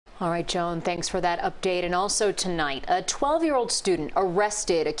All right, Joan, thanks for that update. And also tonight, a 12-year-old student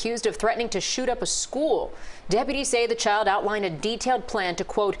arrested, accused of threatening to shoot up a school. Deputies say the child outlined a detailed plan to,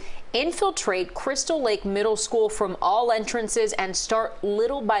 quote, infiltrate Crystal Lake Middle School from all entrances and start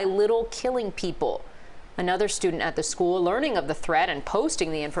little by little killing people. Another student at the school learning of the threat and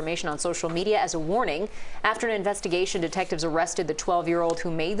posting the information on social media as a warning. After an investigation, detectives arrested the 12-year-old who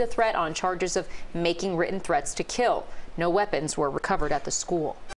made the threat on charges of making written threats to kill. No weapons were recovered at the school.